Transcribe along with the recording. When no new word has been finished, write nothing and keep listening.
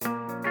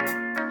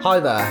Hi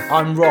there,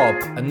 I'm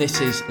Rob, and this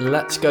is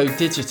Let's Go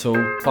Digital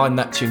by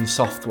Neptune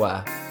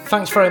Software.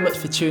 Thanks very much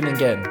for tuning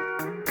in.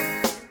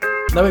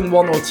 Knowing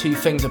one or two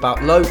things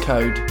about low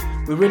code,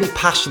 we're really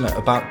passionate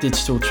about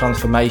digital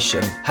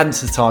transformation,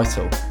 hence the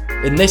title.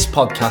 In this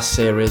podcast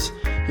series,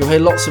 you'll hear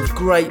lots of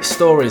great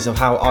stories of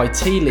how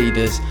IT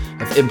leaders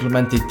have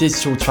implemented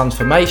digital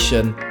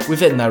transformation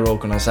within their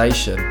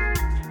organisation.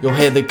 You'll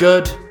hear the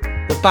good,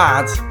 the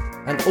bad,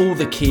 and all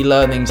the key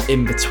learnings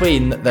in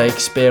between that they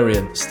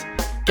experienced.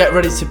 Get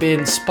ready to be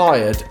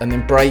inspired and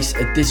embrace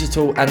a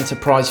digital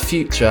enterprise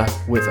future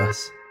with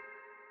us.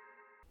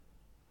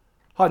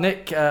 Hi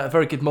Nick, a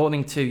very good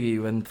morning to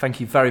you, and thank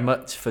you very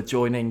much for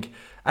joining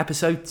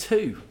episode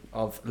 2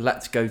 of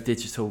Let's Go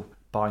Digital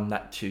by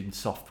Neptune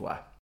Software.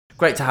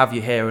 Great to have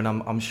you here, and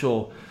I'm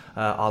sure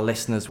our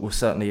listeners will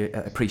certainly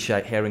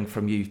appreciate hearing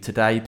from you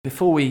today.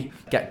 Before we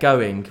get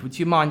going, would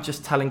you mind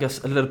just telling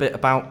us a little bit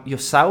about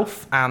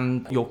yourself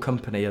and your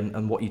company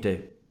and what you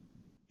do?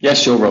 Yeah,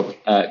 sure, Rob.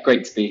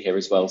 Great to be here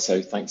as well.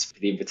 So thanks for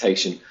the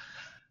invitation.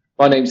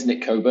 My name's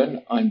Nick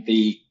Coburn. I'm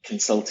the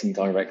consulting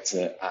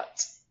director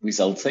at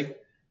Resulting.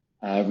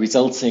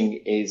 Resulting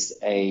is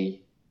a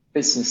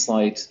business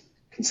side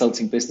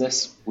consulting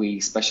business.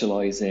 We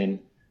specialize in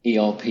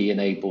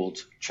ERP-enabled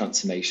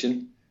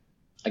transformation.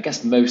 I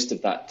guess most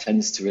of that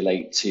tends to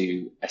relate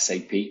to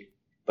SAP,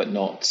 but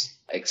not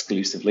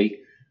exclusively.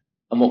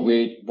 And what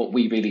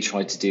we really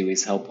try to do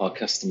is help our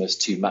customers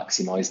to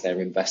maximize their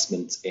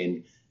investment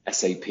in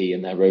SAP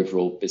and their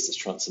overall business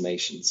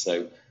transformation.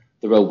 So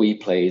the role we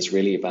play is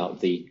really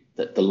about the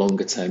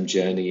longer term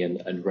journey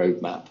and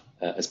roadmap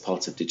as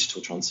part of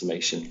digital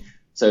transformation.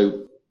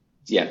 So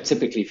yeah,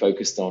 typically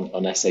focused on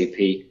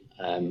SAP,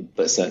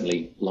 but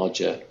certainly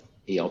larger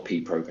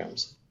ERP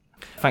programs.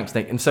 Thanks,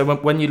 Nick. And so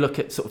when you look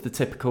at sort of the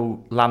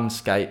typical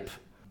landscape,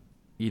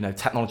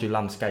 technology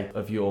landscape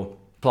of your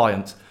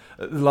clients,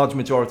 the large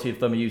majority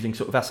of them are using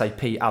sort of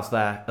SAP as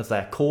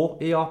their core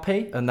ERP,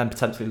 and then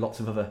potentially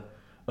lots of other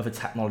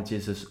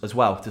technologies as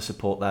well to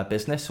support their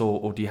business,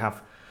 or do you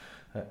have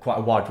quite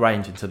a wide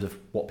range in terms of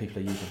what people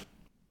are using?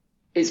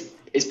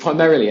 It's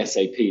primarily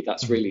SAP.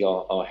 That's really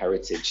our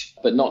heritage,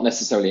 but not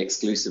necessarily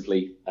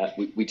exclusively.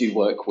 We do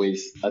work with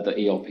other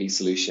ERP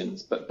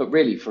solutions, but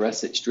really for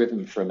us, it's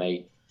driven from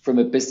a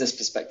business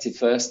perspective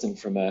first, and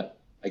from a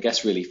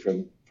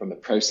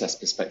process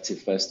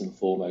perspective first and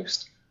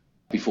foremost,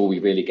 before we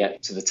really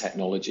get to the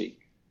technology.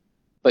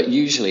 But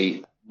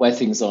usually where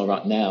things are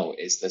at now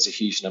is there's a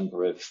huge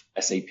number of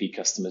SAP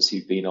customers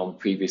who've been on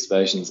previous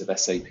versions of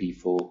SAP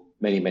for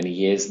many, many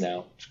years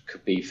now,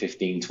 could be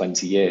 15,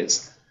 20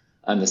 years.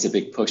 And there's a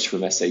big push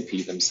from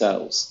SAP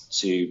themselves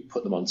to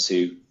put them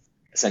onto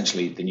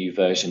essentially the new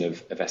version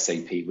of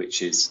SAP,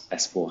 which is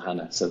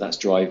S/4HANA. So that's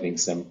driving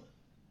some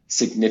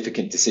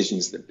significant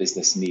decisions that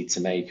business need to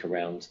make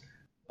around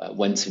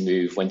when to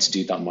move, when to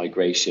do that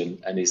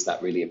migration, and is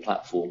that really a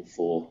platform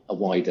for a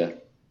wider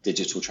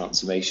digital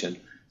transformation?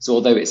 So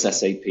although it's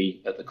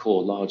SAP at the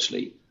core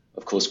largely,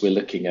 of course, we're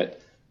looking at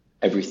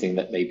everything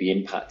that may be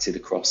impacted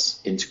across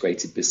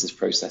integrated business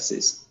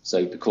processes.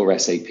 So the core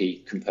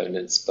SAP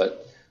components,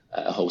 but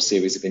a whole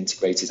series of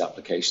integrated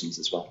applications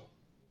as well.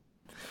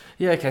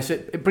 Yeah, okay. So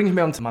it brings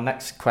me on to my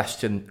next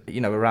question,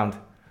 around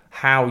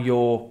how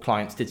your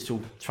clients'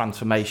 digital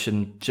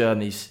transformation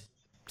journeys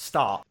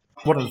start.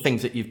 One of the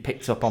things that you've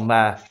picked up on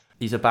there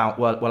is about,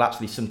 well,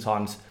 actually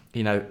sometimes,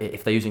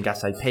 if they're using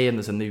SAP and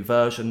there's a new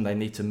version, they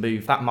need to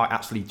move. That might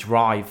actually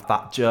drive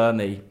that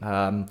journey.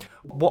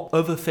 What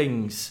other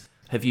things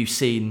have you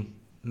seen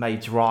may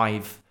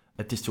drive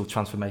a digital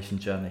transformation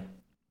journey?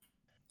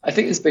 I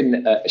think there's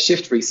been a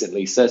shift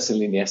recently,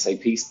 certainly in the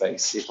SAP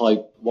space. If I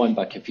wind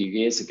back a few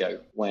years ago,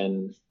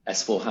 when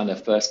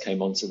S/4HANA first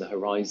came onto the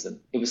horizon,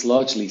 it was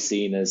largely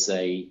seen as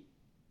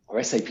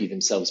or SAP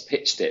themselves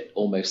pitched it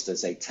almost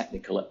as a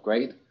technical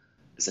upgrade,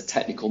 as a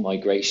technical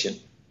migration.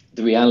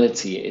 The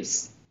reality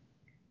is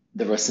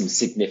there are some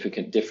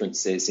significant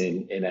differences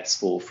in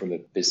S4 from a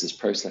business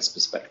process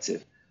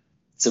perspective.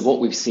 So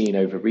what we've seen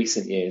over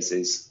recent years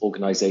is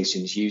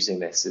organizations using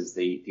this as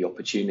the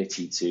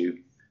opportunity to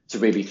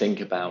really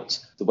think about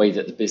the way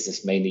that the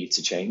business may need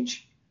to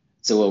change.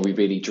 So are we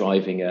really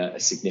driving a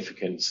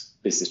significant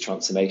business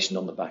transformation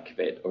on the back of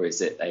it, or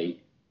is it a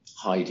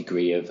high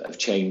degree of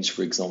change,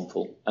 for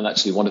example? And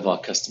actually one of our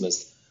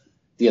customers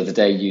the other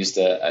day used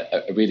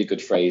a really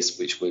good phrase,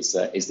 which was,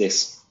 is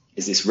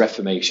this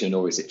reformation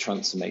or is it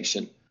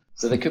transformation?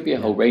 So there could be a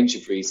whole range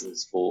of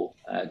reasons for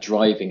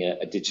driving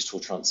a digital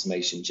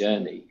transformation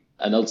journey.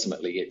 And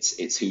ultimately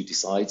it's who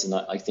decides. And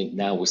I think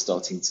now we're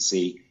starting to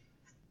see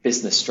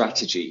business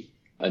strategy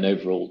and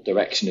overall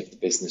direction of the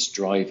business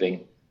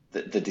driving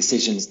the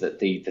decisions that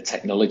the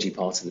technology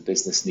part of the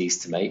business needs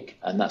to make.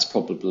 And that's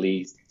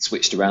probably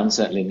switched around,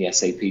 certainly in the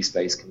SAP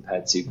space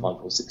compared to 5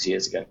 or 6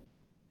 years ago.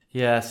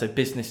 Yeah, so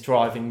business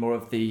driving more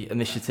of the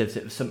initiatives.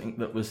 It was something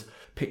that was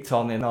picked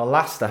on in our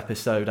last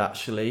episode,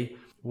 actually,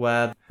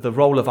 where the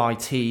role of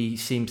IT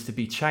seems to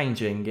be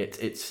changing.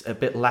 It's a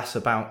bit less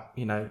about,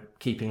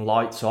 keeping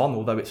lights on,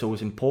 although it's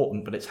always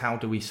important, but it's how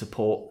do we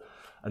support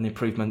an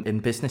improvement in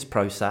business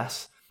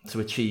process. to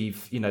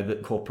achieve, the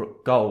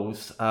corporate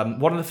goals.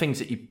 One of the things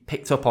that you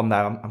picked up on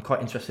there, I'm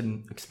quite interested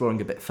in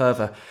exploring a bit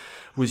further,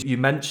 was you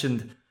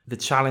mentioned the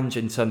challenge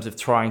in terms of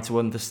trying to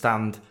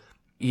understand,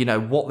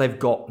 what they've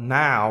got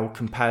now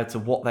compared to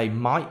what they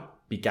might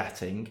be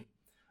getting,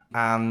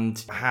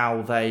 and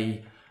how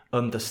they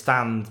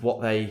understand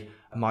what they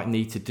might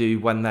need to do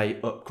when they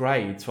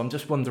upgrade. So I'm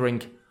just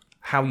wondering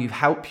how you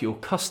help your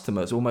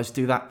customers almost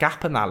do that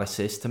gap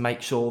analysis to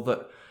make sure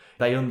that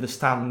they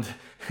understand,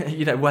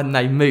 when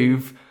they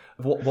move,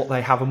 what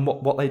they have and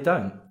what they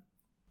don't.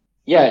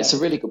 Yeah, it's a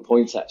really good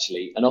point,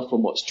 actually. And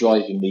often what's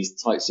driving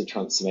these types of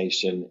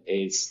transformation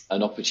is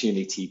an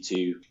opportunity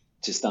to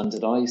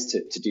standardize,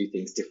 to do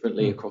things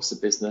differently across the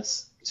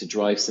business, to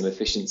drive some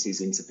efficiencies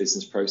into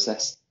business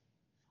process.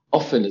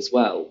 Often as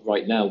well,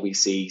 right now, we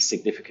see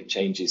significant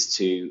changes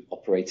to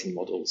operating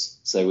models.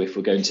 So if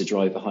we're going to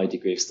drive a high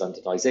degree of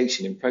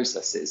standardization in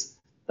processes,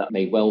 that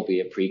may well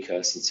be a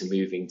precursor to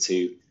moving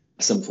to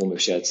some form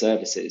of shared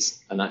services.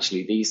 And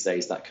actually, these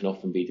days, that can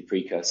often be the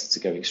precursor to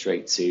going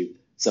straight to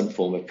some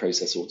form of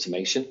process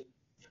automation.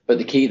 But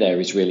the key there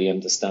is really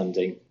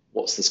understanding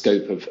what's the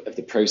scope of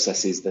the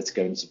processes that are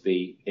going to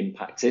be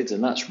impacted.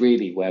 And that's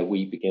really where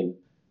we begin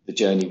the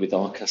journey with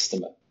our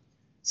customer.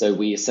 So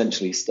we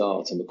essentially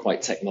start, and we're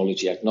quite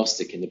technology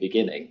agnostic in the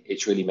beginning.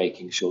 It's really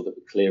making sure that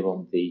we're clear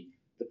on the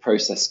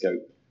process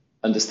scope,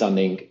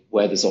 understanding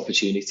where there's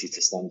opportunity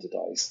to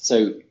standardize.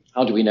 So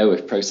how do we know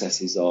if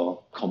processes are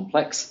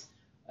complex?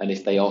 And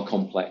if they are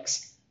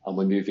complex and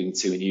we're moving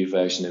to a new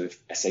version of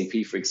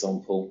SAP, for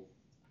example,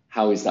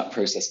 how is that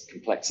process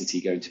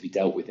complexity going to be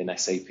dealt with in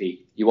SAP?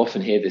 You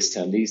often hear this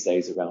term these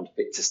days around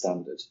fit to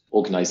standard.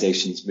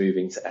 Organizations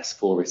moving to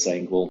S4 are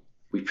saying, well,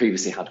 we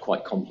previously had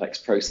quite complex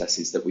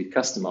processes that we've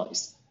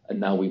customized, and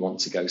now we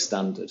want to go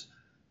standard.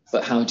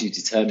 But how do you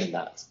determine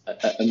that?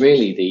 And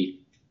really,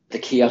 the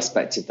key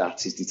aspect of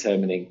that is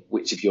determining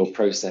which of your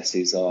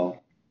processes are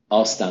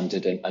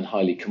standard and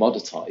highly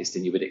commoditized,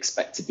 and you would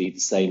expect to be the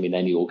same in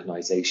any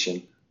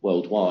organization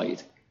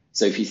worldwide.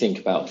 So if you think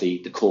about the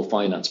core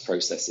finance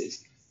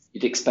processes,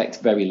 you'd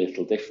expect very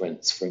little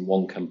difference from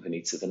one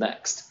company to the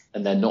next,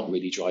 and they're not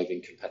really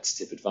driving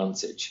competitive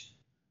advantage.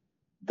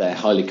 They're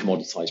highly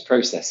commoditized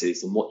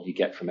processes, and what you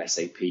get from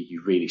SAP,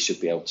 you really should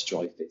be able to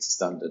drive fit to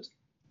standard.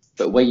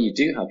 But where you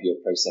do have your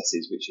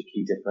processes, which are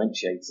key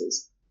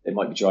differentiators, they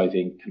might be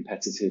driving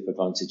competitive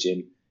advantage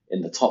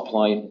in the top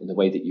line, in the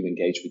way that you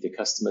engage with your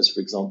customers,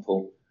 for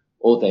example,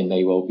 or they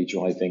may well be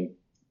driving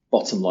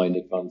bottom line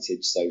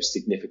advantage, so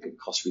significant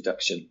cost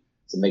reduction.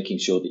 So making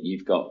sure that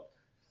you've got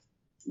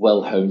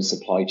well-honed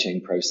supply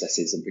chain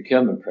processes and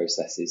procurement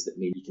processes that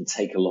mean you can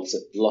take a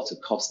lot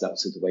of cost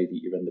out of the way that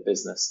you run the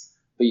business.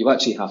 But you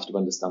actually have to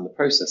understand the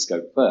process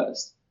scope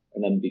first,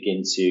 and then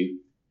begin to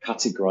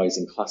categorize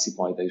and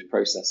classify those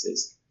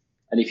processes.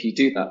 And if you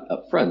do that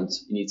up front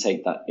and you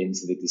take that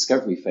into the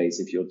discovery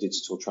phase of your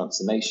digital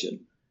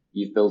transformation,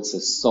 you've built a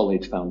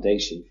solid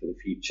foundation for the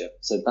future.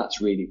 So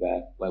that's really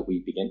where we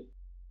begin.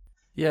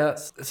 Yeah,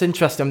 it's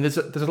interesting. I mean, there's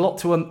a lot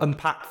to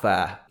unpack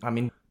there. I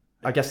mean,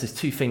 I guess there's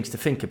two things to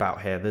think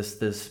about here.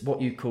 There's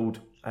what you called,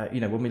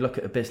 when we look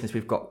at a business,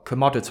 we've got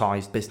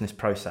commoditized business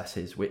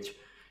processes, which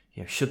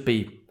should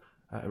be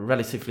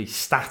relatively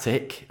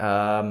static,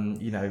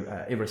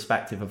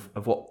 irrespective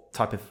of what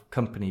type of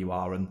company you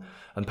are. And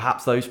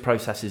perhaps those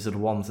processes are the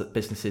ones that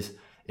businesses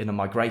in a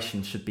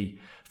migration should be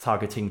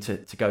targeting to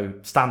go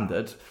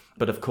standard.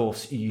 But of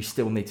course, you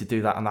still need to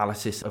do that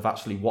analysis of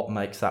actually what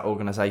makes that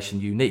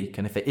organization unique.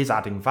 And if it is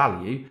adding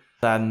value,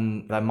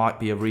 then there might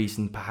be a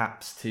reason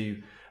perhaps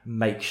to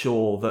make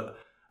sure that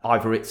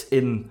either it's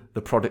in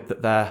the product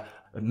that they're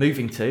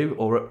moving to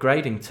or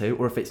upgrading to,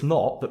 or if it's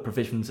not, that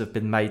provisions have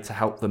been made to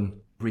help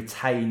them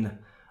retain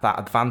that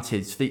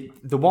advantage.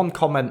 The one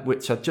comment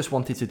which I just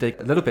wanted to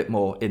dig a little bit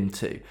more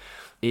into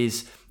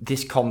is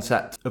this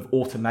concept of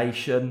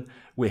automation.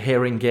 We're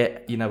hearing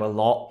it, a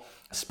lot,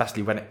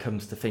 especially when it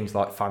comes to things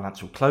like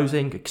financial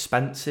closing,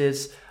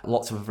 expenses,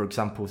 lots of other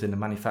examples in the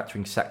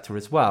manufacturing sector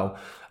as well,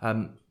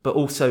 but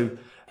also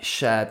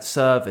shared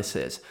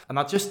services. And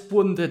I just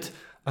wondered,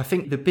 I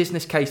think the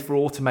business case for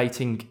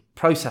automating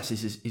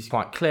processes is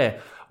quite clear.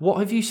 What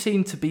have you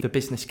seen to be the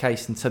business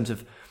case in terms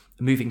of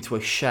moving to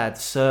a shared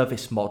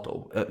service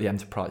model at the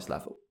enterprise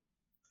level?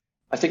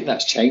 I think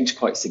that's changed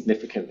quite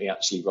significantly,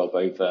 actually, Rob,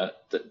 over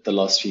the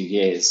last few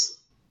years.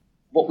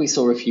 What we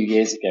saw a few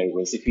years ago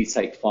was, if you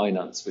take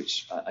finance,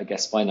 which I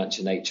guess finance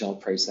and HR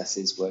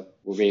processes were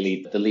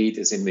really the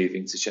leaders in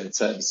moving to shared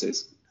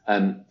services.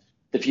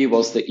 The view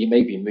was that you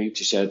maybe moved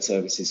to shared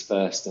services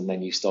first, and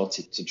then you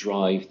started to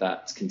drive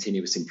that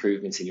continuous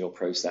improvement in your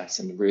process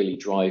and really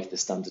drive the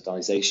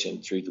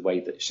standardization through the way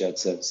that shared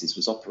services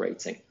was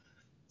operating.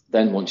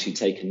 Then once you'd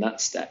taken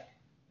that step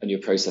and your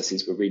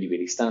processes were really,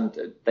 really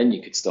standard, then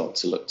you could start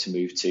to look to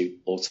move to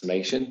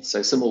automation.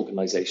 So some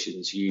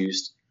organizations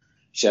used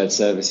shared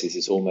services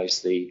as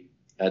almost the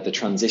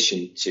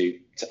transition to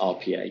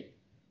RPA.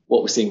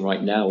 What we're seeing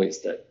right now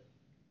is that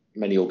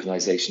many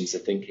organizations are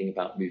thinking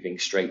about moving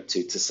straight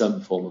to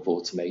some form of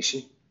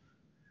automation.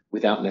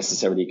 without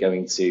necessarily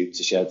going to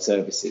shared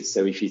services.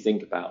 So if you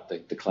think about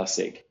the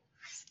classic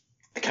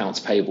accounts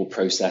payable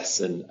process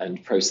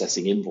and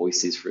processing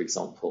invoices, for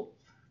example,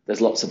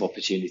 there's lots of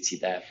opportunity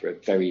there for a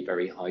very,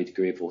 very high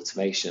degree of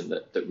automation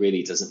that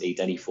really doesn't need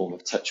any form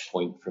of touch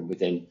point from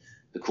within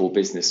the core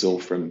business or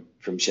from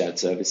shared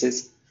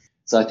services.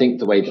 So I think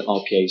the way that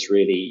RPA's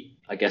really,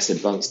 I guess,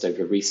 advanced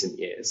over recent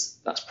years,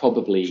 that's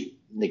probably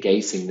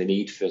negating the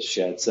need for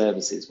shared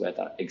services where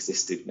that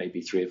existed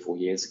maybe 3 or 4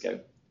 years ago.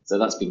 So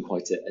that's been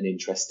quite an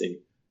interesting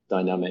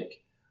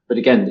dynamic. But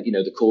again,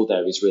 the core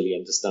there is really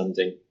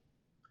understanding.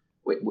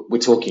 We're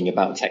talking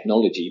about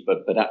technology,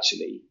 but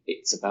actually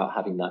it's about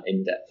having that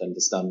in-depth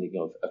understanding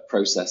of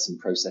process and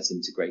process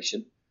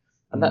integration.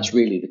 And that's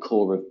really the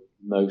core of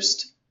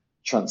most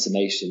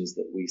transformations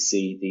that we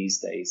see these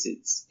days.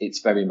 It's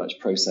very much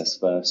process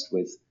first,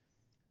 with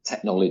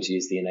technology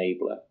as the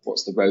enabler.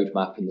 What's the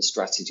roadmap and the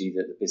strategy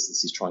that the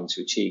business is trying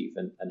to achieve,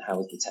 and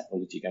how is the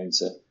technology going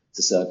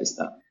to service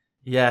that?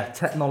 Yeah,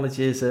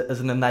 technology as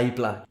an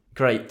enabler,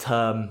 great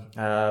term.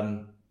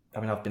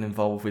 I've been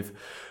involved with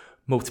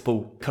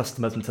multiple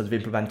customers in terms of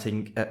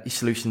implementing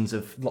solutions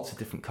of lots of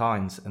different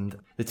kinds, and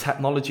the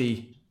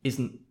technology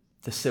isn't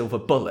the silver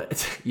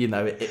bullet.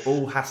 It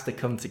all has to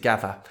come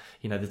together.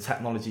 The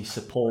technology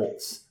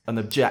supports an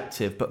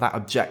objective, but that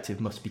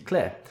objective must be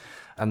clear.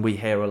 And we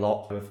hear a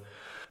lot of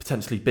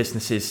potentially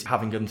businesses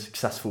having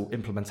unsuccessful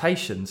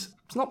implementations.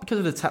 It's not because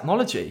of the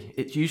technology.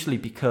 It's usually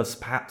because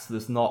perhaps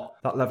there's not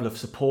that level of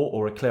support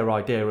or a clear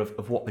idea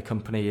of what the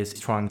company is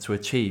trying to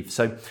achieve.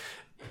 So,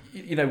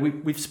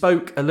 we've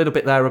spoke a little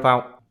bit there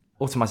about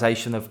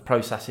automation of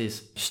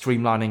processes,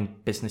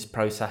 streamlining business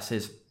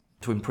processes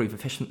to improve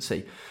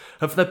efficiency.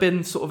 Have there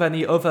been sort of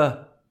any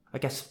other,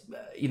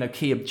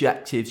 key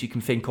objectives you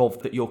can think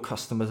of that your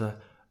customers are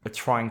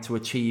trying to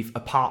achieve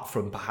apart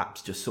from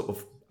perhaps just sort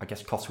of,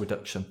 cost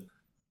reduction?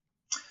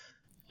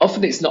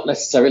 Often it's not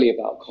necessarily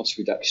about cost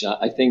reduction.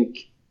 I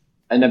think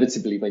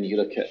inevitably when you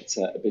look at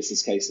a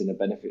business case and a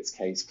benefits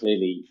case,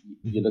 clearly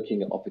you're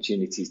looking at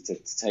opportunities to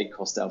take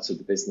cost out of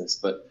the business,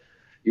 but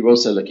you're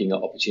also looking at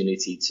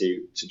opportunity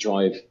to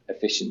drive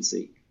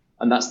efficiency.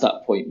 And that's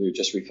that point we were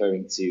just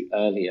referring to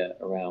earlier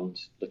around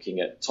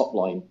looking at top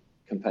line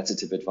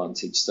competitive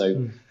advantage.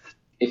 So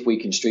if we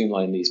can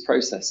streamline these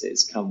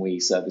processes, can we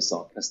service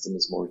our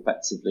customers more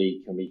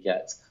effectively? Can we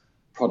get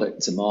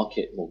product to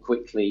market more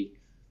quickly?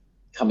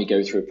 Can we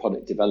go through a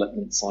product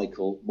development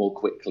cycle more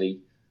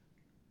quickly?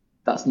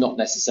 That's not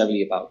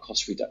necessarily about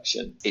cost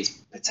reduction. It's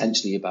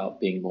potentially about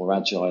being more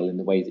agile in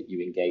the way that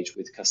you engage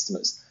with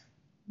customers.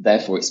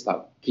 Therefore, it's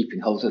about keeping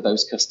hold of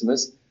those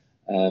customers.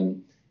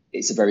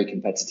 It's a very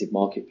competitive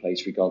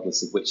marketplace,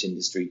 regardless of which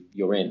industry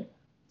you're in.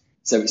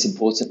 So it's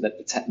important that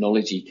the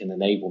technology can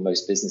enable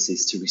most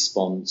businesses to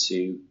respond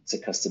to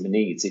customer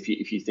needs.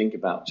 If you think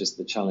about just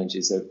the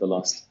challenges over the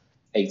last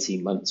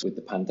 18 months with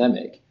the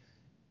pandemic,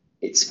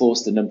 it's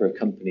forced a number of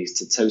companies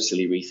to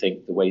totally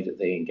rethink the way that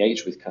they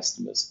engage with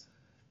customers.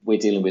 We're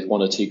dealing with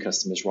 1 or 2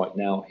 customers right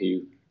now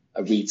who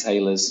are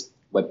retailers,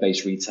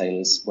 web-based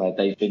retailers, where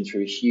they've been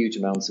through a huge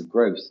amount of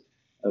growth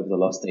over the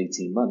last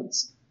 18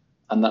 months.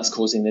 And that's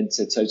causing them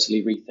to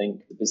totally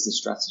rethink the business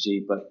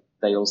strategy, but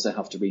they also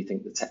have to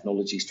rethink the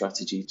technology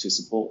strategy to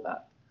support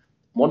that.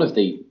 One of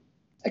the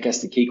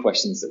key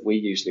questions that we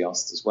usually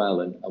ask as well,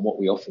 and what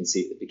we often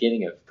see at the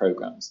beginning of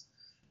programs,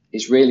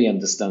 is really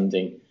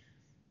understanding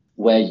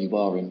where you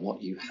are and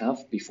what you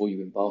have before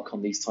you embark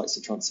on these types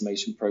of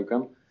transformation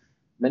program.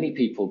 Many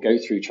people go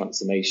through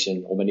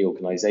transformation, or many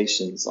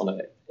organizations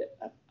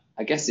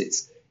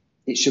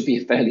it should be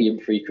a fairly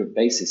infrequent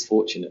basis,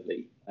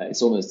 fortunately.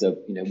 It's almost a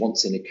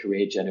once in a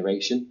career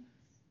generation.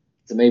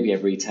 So maybe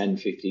every 10,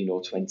 15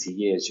 or 20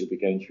 years, you'll be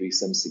going through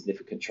some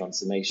significant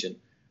transformation.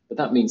 But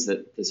that means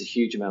that there's a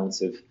huge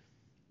amount of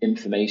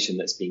information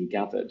that's been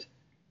gathered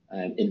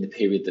in the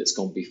period that's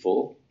gone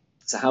before.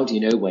 So how do you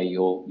know where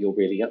you're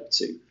really up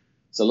to?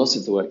 So a lot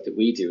of the work that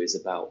we do is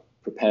about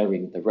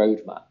preparing the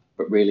roadmap,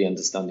 but really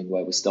understanding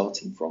where we're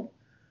starting from.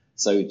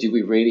 So do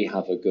we really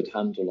have a good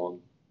handle on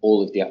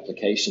all of the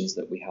applications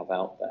that we have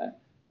out there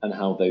and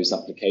how those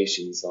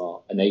applications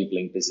are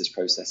enabling business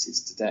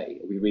processes today?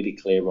 Are we really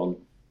clear on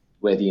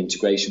where the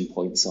integration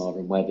points are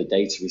and where the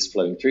data is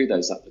flowing through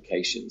those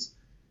applications?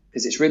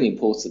 Because it's really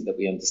important that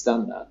we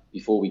understand that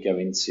before we go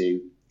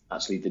into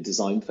actually the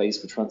design phase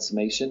for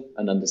transformation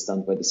and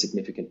understand where the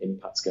significant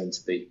impact's going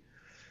to be.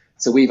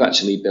 So we've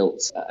actually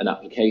built an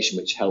application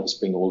which helps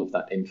bring all of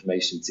that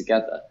information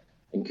together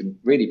and can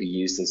really be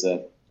used as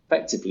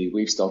effectively,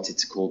 we've started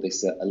to call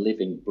this a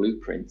living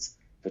blueprint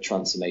for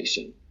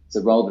transformation.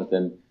 So rather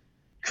than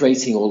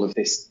creating all of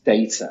this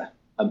data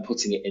and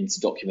putting it into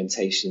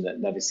documentation that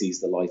never sees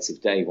the light of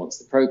day once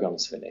the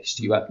program's finished,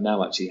 you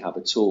now actually have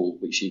a tool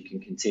which you can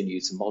continue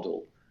to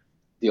model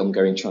the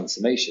ongoing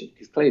transformation.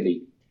 Because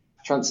clearly,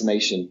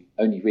 transformation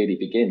only really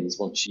begins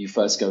once you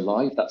first go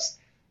live. That's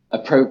a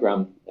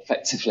program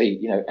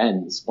effectively,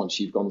 ends once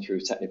you've gone through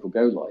a technical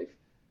go live.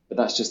 But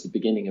that's just the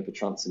beginning of a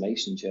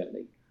transformation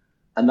journey.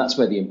 And that's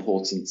where the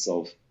importance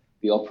of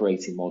the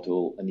operating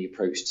model and the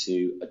approach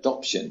to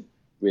adoption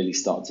really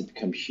start to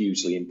become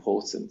hugely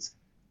important.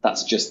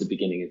 That's just the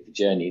beginning of the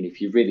journey. And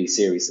if you're really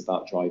serious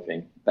about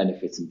driving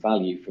benefit and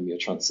value from your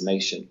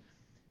transformation,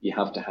 you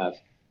have to have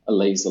a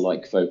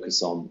laser-like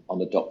focus on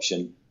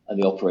adoption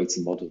and the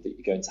operating model that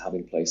you're going to have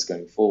in place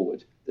going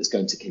forward that's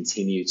going to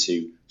continue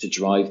to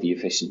drive the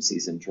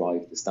efficiencies and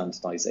drive the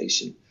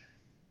standardization.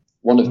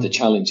 One of the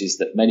challenges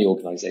that many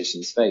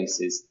organizations face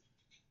is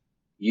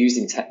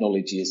using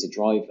technology as a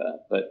driver,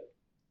 but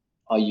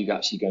are you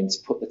actually going to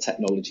put the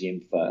technology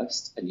in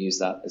first and use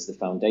that as the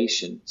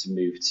foundation to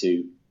move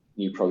to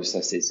new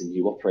processes and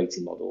new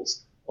operating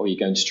models? Or are you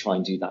going to try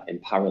and do that in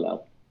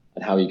parallel?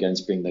 And how are you going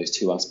to bring those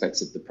two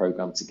aspects of the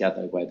program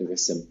together where there are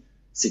some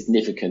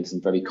significant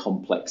and very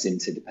complex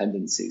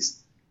interdependencies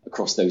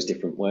across those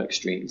different work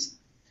streams?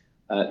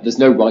 There's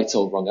no right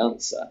or wrong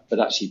answer, but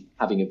actually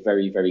having a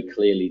very, very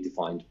clearly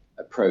defined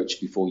approach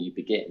before you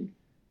begin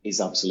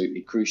is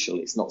absolutely crucial.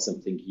 It's not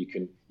something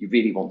you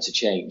really want to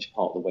change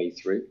part of the way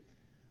through.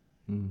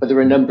 But there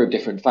are a number of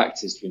different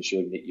factors to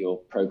ensuring that your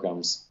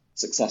program's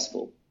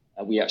successful.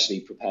 We actually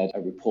prepared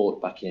a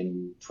report back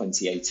in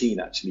 2018,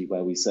 actually,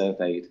 where we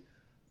surveyed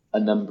a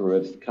number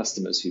of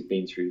customers who've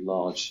been through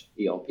large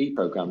ERP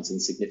programs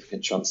and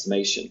significant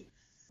transformation.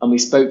 And we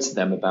spoke to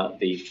them about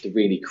the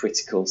really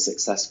critical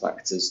success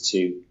factors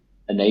to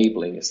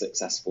enabling a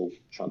successful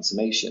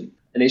transformation.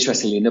 And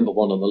interestingly, number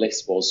one on the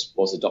list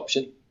was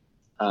adoption.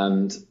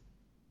 And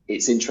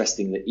it's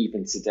interesting that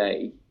even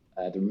today,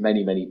 there are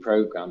many, many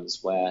programs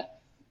where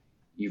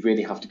you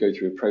really have to go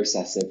through a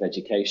process of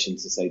education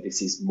to say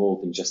this is more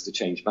than just a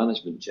change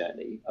management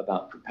journey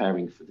about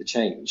preparing for the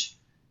change.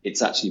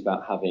 It's actually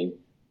about having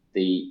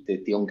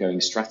the ongoing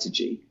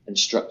strategy and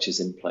structures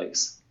in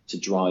place to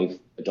drive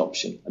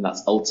adoption. And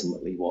that's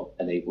ultimately what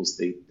enables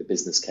the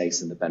business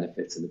case and the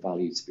benefits and the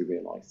value to be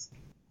realized.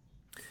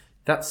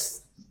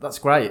 That's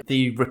great.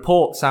 The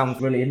report sounds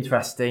really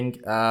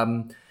interesting.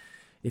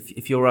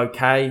 If you're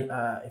okay,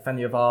 if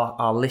any of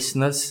our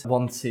listeners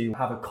want to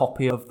have a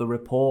copy of the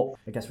report,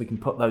 I guess we can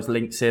put those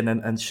links in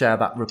and share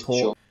that report.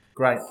 Sure.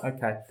 Great.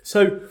 Okay.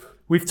 So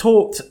we've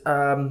talked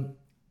a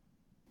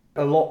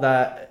lot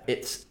there.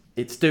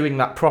 It's doing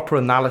that proper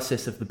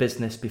analysis of the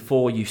business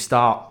before you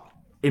start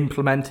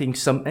implementing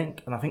something.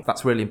 And I think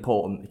that's really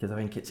important because I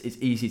think it's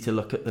easy to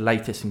look at the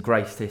latest and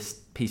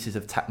greatest pieces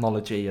of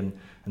technology and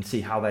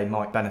see how they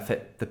might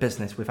benefit the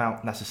business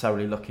without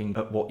necessarily looking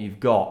at what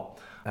you've got.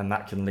 And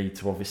that can lead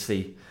to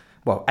obviously,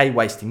 well, A,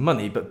 wasting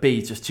money, but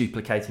B, just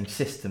duplicating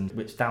systems,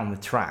 which down the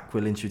track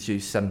will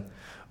introduce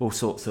all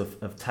sorts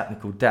of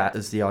technical debt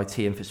as the IT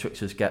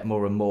infrastructures get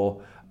more and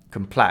more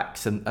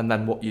complex. And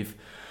then what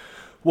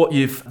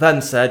you've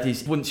then said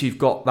is once you've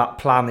got that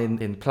plan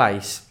in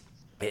place,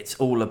 it's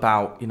all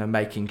about,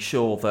 making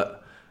sure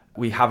that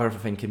we have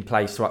everything in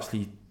place to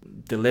actually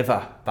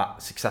deliver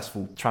that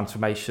successful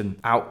transformation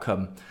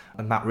outcome.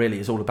 And that really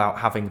is all about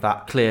having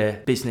that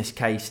clear business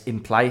case in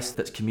place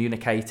that's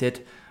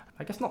communicated,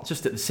 I guess not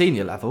just at the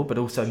senior level, but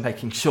also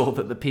making sure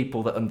that the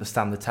people that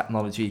understand the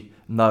technology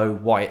know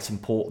why it's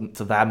important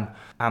to them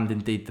and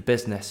indeed the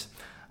business.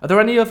 Are there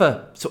any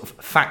other sort of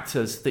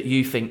factors that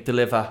you think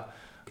deliver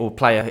or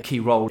play a key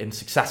role in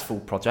successful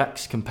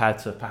projects compared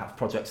to perhaps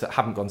projects that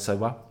haven't gone so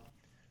well?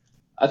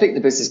 I think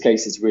the business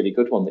case is a really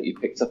good one that you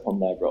picked up on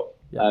there, Rob.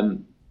 Yeah.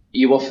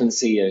 You often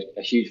see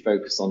a huge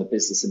focus on a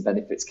business and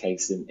benefits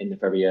case in the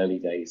very early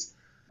days.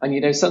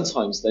 And,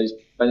 sometimes those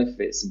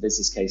benefits and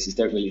business cases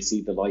don't really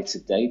see the light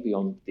of day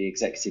beyond the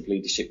executive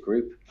leadership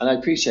group. And I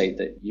appreciate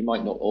that you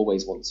might not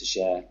always want to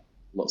share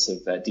lots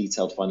of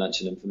detailed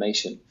financial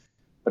information.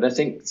 But I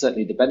think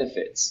certainly the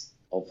benefits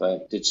of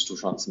a digital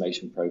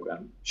transformation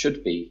program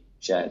should be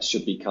shared,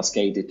 should be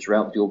cascaded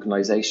throughout the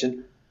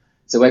organization.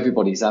 So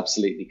everybody's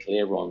absolutely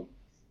clear on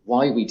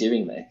why are we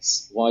doing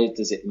this? Why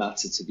does it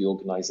matter to the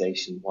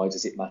organization? Why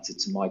does it matter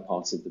to my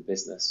part of the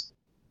business?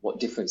 What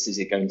difference is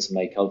it going to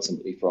make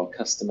ultimately for our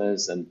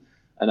customers and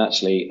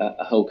actually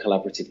a whole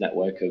collaborative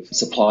network of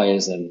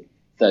suppliers and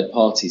third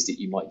parties that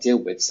you might deal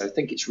with? So I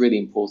think it's really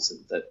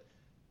important that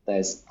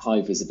there's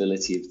high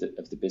visibility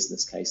of the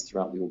business case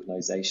throughout the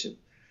organization.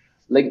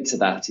 Linked to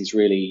that is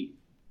really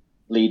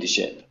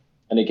leadership.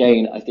 And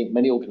again, I think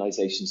many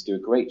organizations do a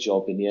great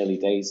job in the early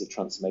days of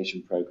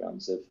transformation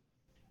programs of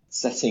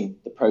setting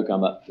the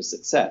program up for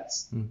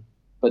success,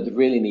 but there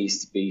really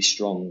needs to be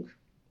strong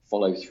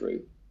follow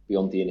through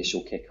beyond the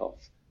initial kickoff.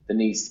 There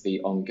needs to be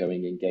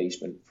ongoing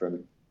engagement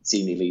from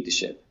senior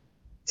leadership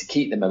to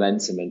keep the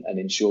momentum and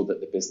ensure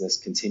that the business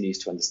continues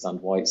to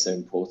understand why it's so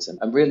important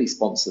and really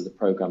sponsor the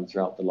program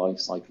throughout the life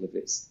cycle of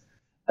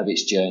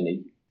its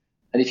journey.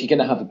 And if you're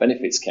going to have a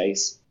benefits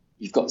case,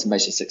 you've got to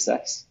measure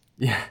success.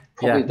 Yeah,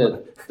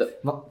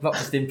 not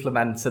just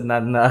implement and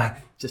then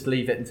just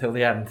leave it until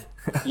the end.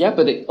 Yeah,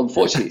 but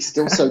unfortunately, it's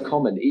still so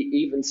common.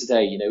 Even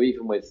today,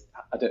 even with,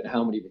 I don't know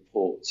how many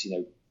reports,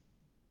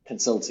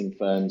 consulting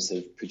firms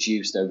have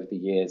produced over the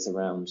years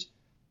around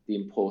the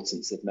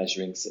importance of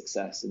measuring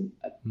success. And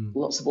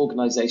lots of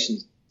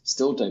organizations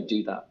still don't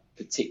do that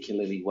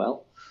particularly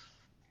well.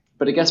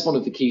 But I guess one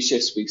of the key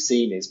shifts we've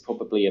seen is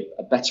probably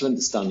a better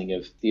understanding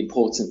of the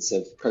importance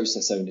of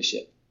process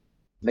ownership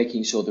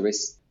making sure there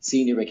is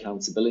senior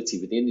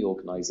accountability within the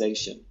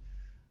organization.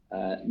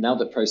 Now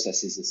that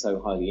processes are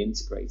so highly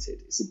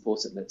integrated, it's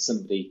important that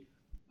somebody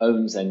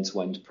owns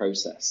end-to-end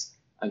process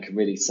and can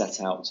really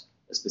set out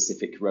a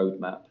specific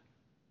roadmap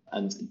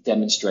and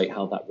demonstrate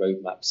how that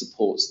roadmap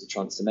supports the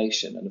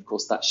transformation. And of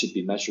course, that should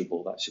be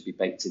measurable. That should be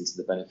baked into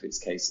the benefits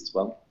case as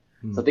well.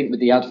 So I think with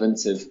the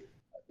advent of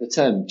the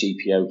term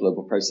GPO,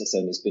 Global Process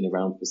Owner, has been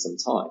around for some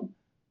time.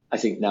 I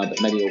think now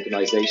that many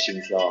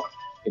organizations are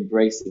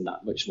embracing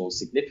that much more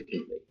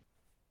significantly.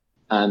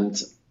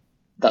 And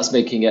that's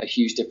making a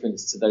huge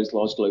difference to those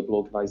large global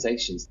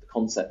organizations. The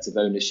concept of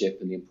ownership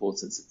and the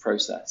importance of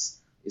process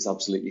is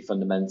absolutely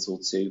fundamental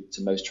to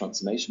most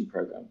transformation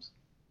programs.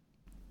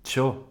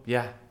 Sure,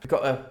 yeah. We've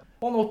got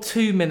 1 or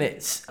 2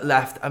 minutes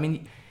left. I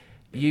mean,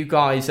 you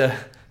guys are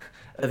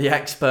the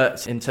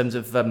experts in terms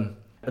of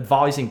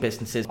advising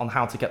businesses on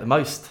how to get the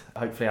most,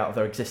 hopefully, out of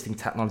their existing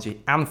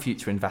technology and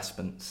future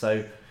investment.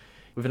 So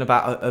within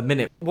about a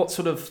minute, what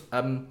sort of,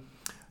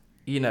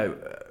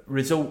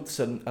 results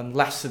and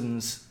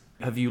lessons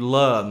have you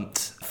learned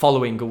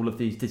following all of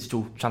these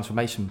digital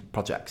transformation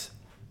projects?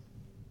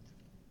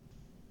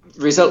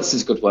 Results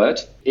is a good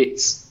word.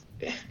 It's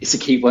a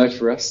key word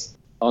for us.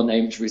 Our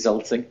name's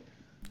resulting.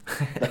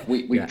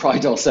 We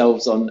pride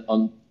ourselves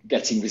on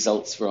getting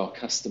results for our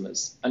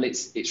customers. And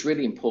it's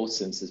really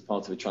important as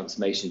part of a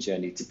transformation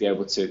journey to be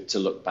able to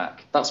look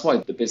back. That's why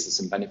the business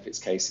and benefits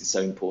case is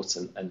so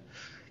important. And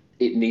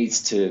it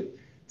needs to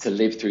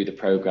live through the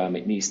program.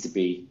 It needs to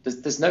be,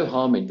 there's no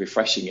harm in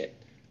refreshing it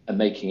and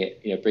making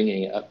it,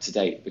 bringing it up to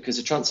date, because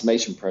a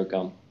transformation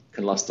program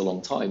can last a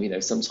long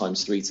time,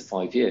 sometimes 3 to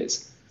 5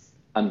 years.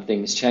 And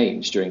things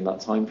change during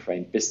that time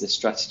frame. Business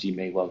strategy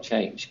may well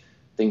change.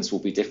 Things will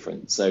be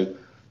different. So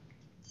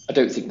I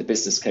don't think the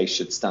business case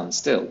should stand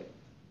still.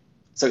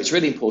 So it's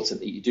really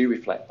important that you do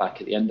reflect back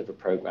at the end of a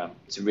program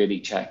to really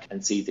check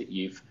and see that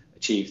you've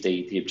achieved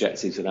the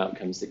objectives and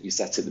outcomes that you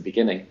set at the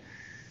beginning.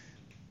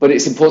 But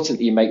it's important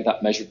that you make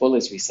that measurable,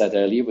 as we said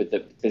earlier, with the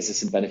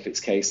business and benefits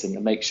case,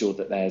 and make sure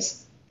that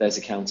there's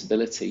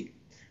accountability.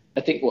 I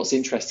think what's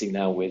interesting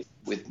now with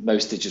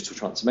most digital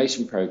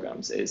transformation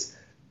programs is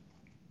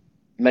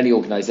many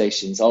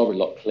organizations are a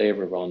lot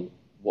clearer on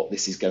what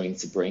this is going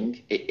to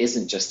bring. It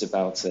isn't just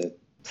about a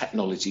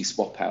technology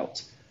swap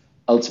out.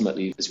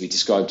 Ultimately, as we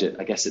described it,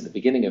 I guess at the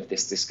beginning of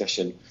this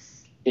discussion,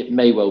 it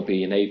may well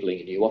be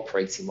enabling a new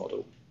operating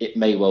model. It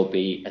may well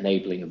be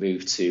enabling a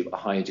move to a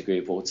higher degree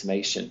of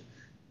automation.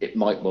 It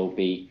might well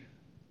be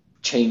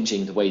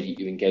changing the way that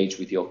you engage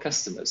with your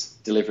customers,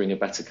 delivering a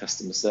better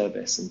customer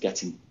service and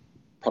getting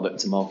product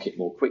to market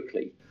more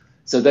quickly.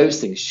 So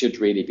those things should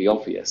really be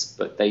obvious,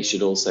 but they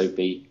should also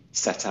be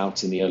set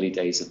out in the early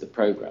days of the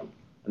program.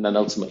 And then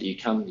ultimately you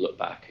can look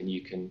back and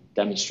you can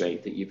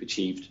demonstrate that you've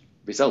achieved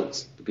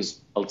results,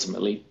 because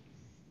ultimately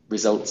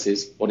results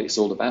is what it's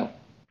all about.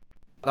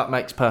 That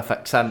makes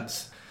perfect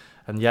sense.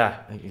 And yeah,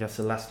 I guess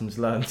the lessons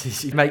learned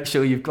is you make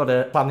sure you've got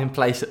a plan in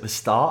place at the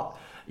start,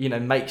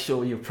 make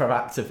sure you're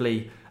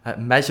proactively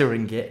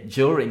measuring it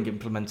during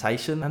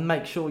implementation, and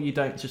make sure you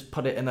don't just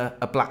put it in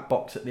a black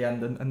box at the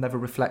end and never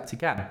reflect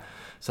again.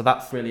 So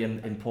that's really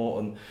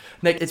important.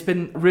 Nick, it's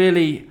been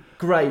really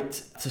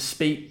great to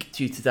speak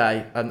to you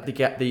today and to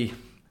get the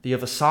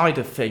other side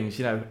of things.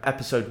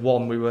 Episode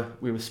 1,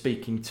 we were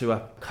speaking to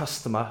a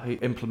customer who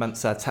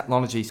implements their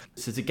technologies.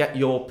 So to get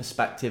your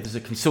perspective as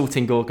a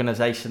consulting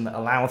organisation that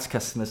allows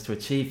customers to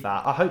achieve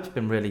that, I hope it's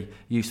been really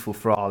useful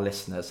for our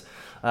listeners.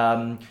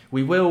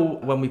 We will,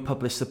 when we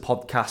publish the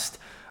podcast,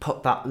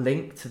 put that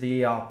link to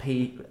the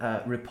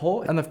ERP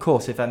report. And of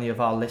course, if any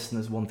of our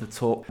listeners want to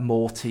talk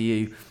more to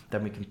you,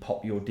 then we can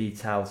pop your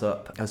details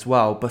up as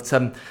well. But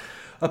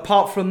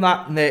apart from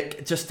that,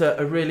 Nick, just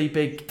a really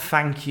big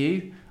thank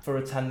you for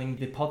attending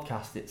the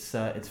podcast.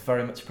 It's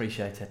very much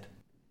appreciated.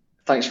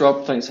 Thanks,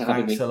 Rob. Thanks for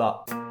having me. Thanks a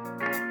lot.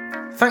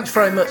 Thanks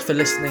very much for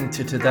listening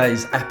to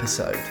today's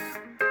episode.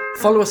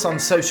 Follow us on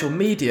social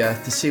media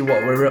to see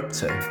what we're up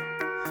to.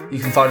 You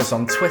can find us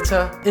on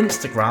Twitter,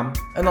 Instagram,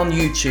 and on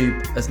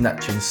YouTube as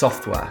Neptune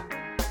Software.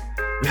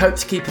 We hope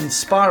to keep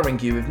inspiring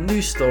you with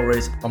new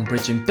stories on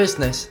bridging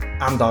business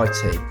and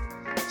IT.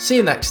 See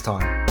you next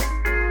time.